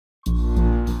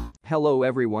Hello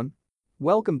everyone.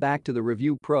 Welcome back to the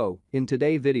Review Pro. In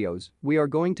today's videos, we are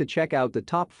going to check out the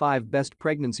top 5 best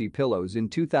pregnancy pillows in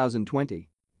 2020.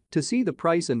 To see the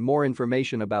price and more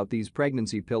information about these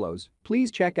pregnancy pillows,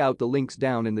 please check out the links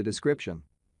down in the description.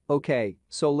 Okay,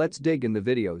 so let's dig in the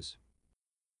videos.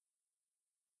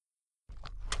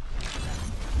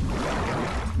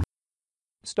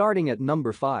 Starting at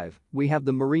number 5, we have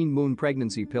the Marine Moon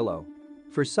Pregnancy Pillow.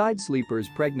 For side sleepers,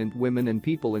 pregnant women and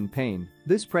people in pain,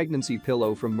 this pregnancy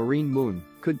pillow from Marine Moon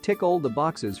could tick all the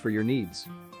boxes for your needs.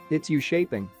 Its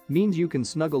U-shaping means you can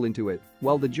snuggle into it,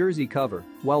 while the jersey cover,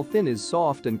 while thin, is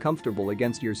soft and comfortable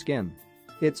against your skin.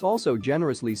 It's also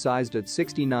generously sized at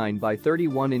 69 by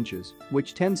 31 inches,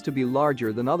 which tends to be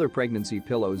larger than other pregnancy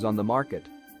pillows on the market.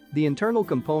 The internal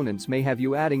components may have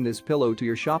you adding this pillow to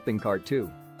your shopping cart too.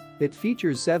 It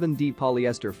features 7D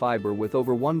polyester fiber with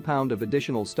over 1 pound of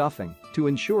additional stuffing to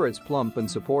ensure it's plump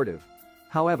and supportive.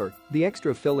 However, the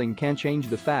extra filling can change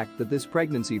the fact that this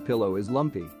pregnancy pillow is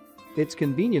lumpy. It's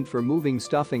convenient for moving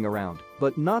stuffing around,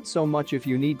 but not so much if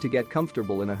you need to get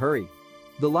comfortable in a hurry.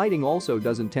 The lighting also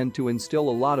doesn't tend to instill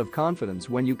a lot of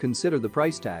confidence when you consider the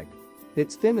price tag.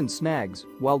 It's thin and snags,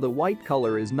 while the white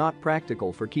color is not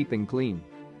practical for keeping clean.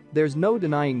 There's no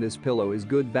denying this pillow is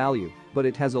good value, but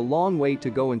it has a long way to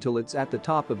go until it's at the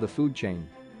top of the food chain.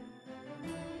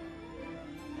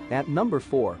 At number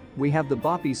 4, we have the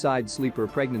Boppy Side Sleeper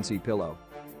Pregnancy Pillow.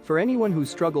 For anyone who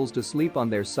struggles to sleep on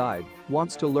their side,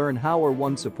 wants to learn how or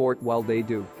want support while they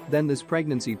do, then this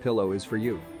pregnancy pillow is for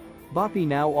you. Boppy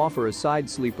now offer a side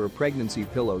sleeper pregnancy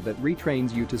pillow that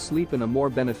retrains you to sleep in a more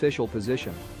beneficial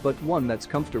position, but one that's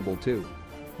comfortable too.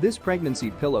 This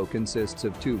pregnancy pillow consists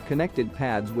of 2 connected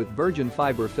pads with virgin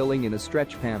fiber filling in a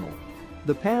stretch panel.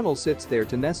 The panel sits there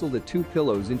to nestle the 2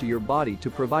 pillows into your body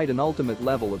to provide an ultimate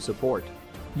level of support.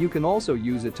 You can also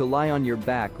use it to lie on your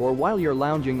back or while you're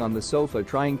lounging on the sofa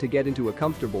trying to get into a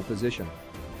comfortable position.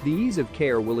 The ease of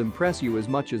care will impress you as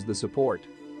much as the support.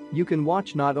 You can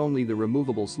watch not only the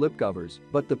removable slipcovers,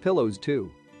 but the pillows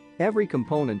too. Every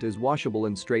component is washable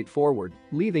and straightforward,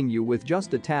 leaving you with just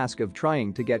the task of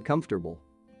trying to get comfortable.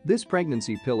 This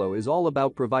pregnancy pillow is all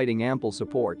about providing ample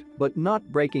support, but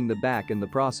not breaking the back in the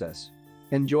process.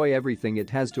 Enjoy everything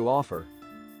it has to offer.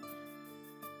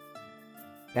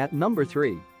 At number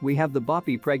 3, we have the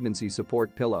Boppy Pregnancy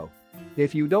Support Pillow.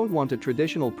 If you don't want a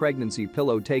traditional pregnancy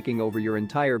pillow taking over your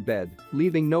entire bed,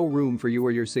 leaving no room for you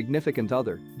or your significant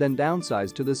other, then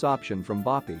downsize to this option from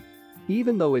Boppy.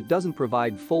 Even though it doesn't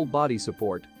provide full body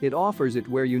support, it offers it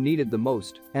where you need it the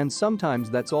most, and sometimes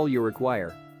that's all you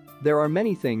require. There are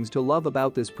many things to love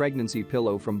about this pregnancy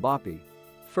pillow from Boppy.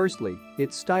 Firstly,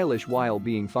 it's stylish while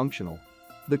being functional.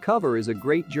 The cover is a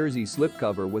great jersey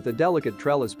slipcover with a delicate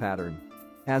trellis pattern.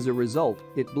 As a result,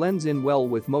 it blends in well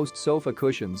with most sofa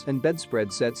cushions and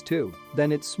bedspread sets too,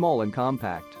 then it's small and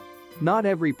compact. Not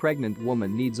every pregnant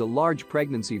woman needs a large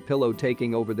pregnancy pillow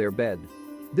taking over their bed.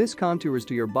 This contours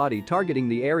to your body, targeting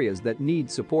the areas that need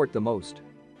support the most.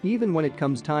 Even when it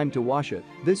comes time to wash it,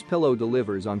 this pillow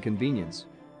delivers on convenience.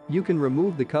 You can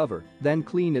remove the cover, then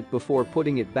clean it before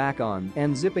putting it back on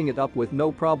and zipping it up with no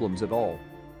problems at all.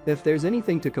 If there's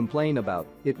anything to complain about,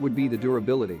 it would be the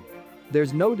durability.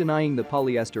 There's no denying the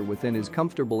polyester within is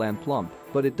comfortable and plump,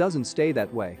 but it doesn't stay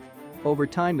that way. Over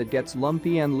time it gets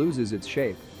lumpy and loses its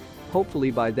shape.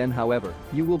 Hopefully by then, however,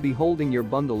 you will be holding your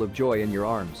bundle of joy in your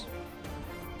arms.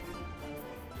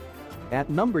 At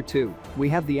number 2, we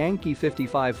have the AngQi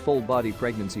 55 Full Body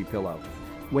Pregnancy Pillow.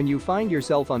 When you find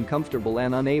yourself uncomfortable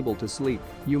and unable to sleep,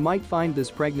 you might find this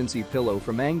pregnancy pillow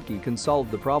from AngQi can solve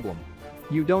the problem.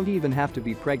 You don't even have to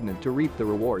be pregnant to reap the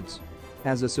rewards.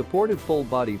 As a supportive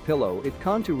full-body pillow, it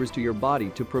contours to your body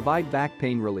to provide back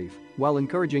pain relief while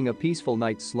encouraging a peaceful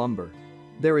night's slumber.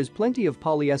 There is plenty of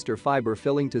polyester fiber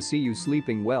filling to see you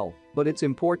sleeping well, but it's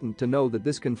important to know that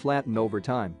this can flatten over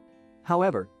time.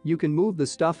 However, you can move the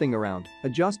stuffing around,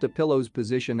 adjust a pillow's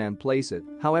position and place it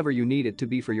however you need it to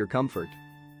be for your comfort.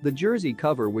 The jersey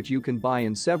cover, which you can buy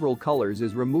in several colors,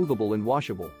 is removable and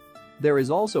washable. There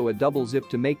is also a double zip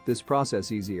to make this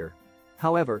process easier.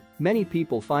 However, many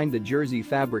people find the jersey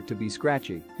fabric to be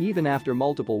scratchy, even after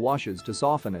multiple washes to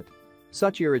soften it.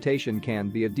 Such irritation can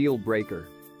be a deal breaker.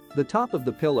 The top of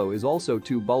the pillow is also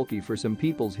too bulky for some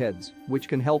people's heads, which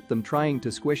can help them trying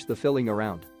to squish the filling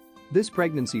around. This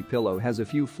pregnancy pillow has a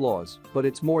few flaws, but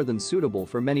it's more than suitable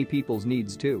for many people's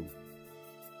needs too.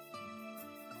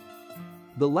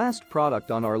 The last product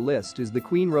on our list is the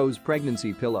Queen Rose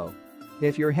Pregnancy Pillow.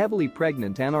 If you're heavily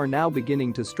pregnant and are now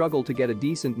beginning to struggle to get a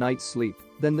decent night's sleep,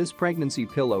 then this pregnancy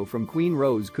pillow from Queen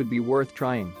Rose could be worth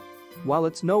trying. While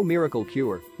it's no miracle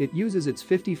cure, it uses its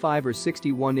 55 or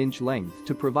 61-inch length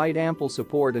to provide ample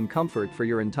support and comfort for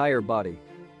your entire body.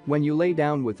 When you lay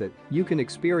down with it, you can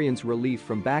experience relief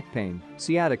from back pain,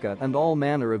 sciatica and all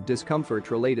manner of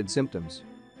discomfort-related symptoms.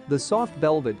 The soft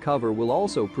velvet cover will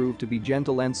also prove to be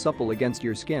gentle and supple against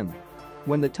your skin.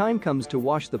 When the time comes to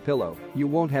wash the pillow, you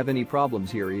won't have any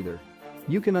problems here either.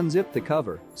 You can unzip the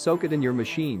cover, soak it in your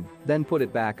machine, then put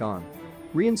it back on.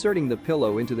 Reinserting the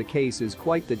pillow into the case is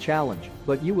quite the challenge,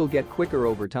 but you will get quicker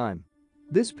over time.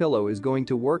 This pillow is going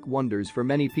to work wonders for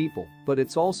many people, but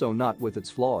it's also not with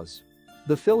its flaws.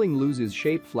 The filling loses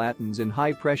shape, flattens in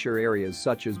high-pressure areas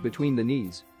such as between the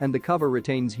knees, and the cover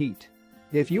retains heat.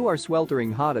 If you are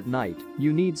sweltering hot at night,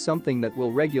 you need something that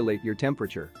will regulate your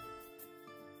temperature.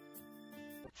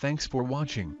 Thanks for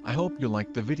watching. I hope you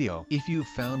liked the video. If you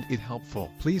found it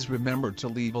helpful, please remember to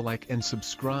leave a like and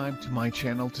subscribe to my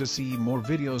channel to see more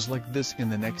videos like this in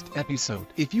the next episode.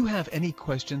 If you have any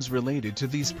questions related to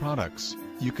these products,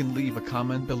 you can leave a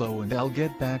comment below and I'll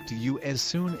get back to you as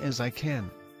soon as I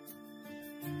can.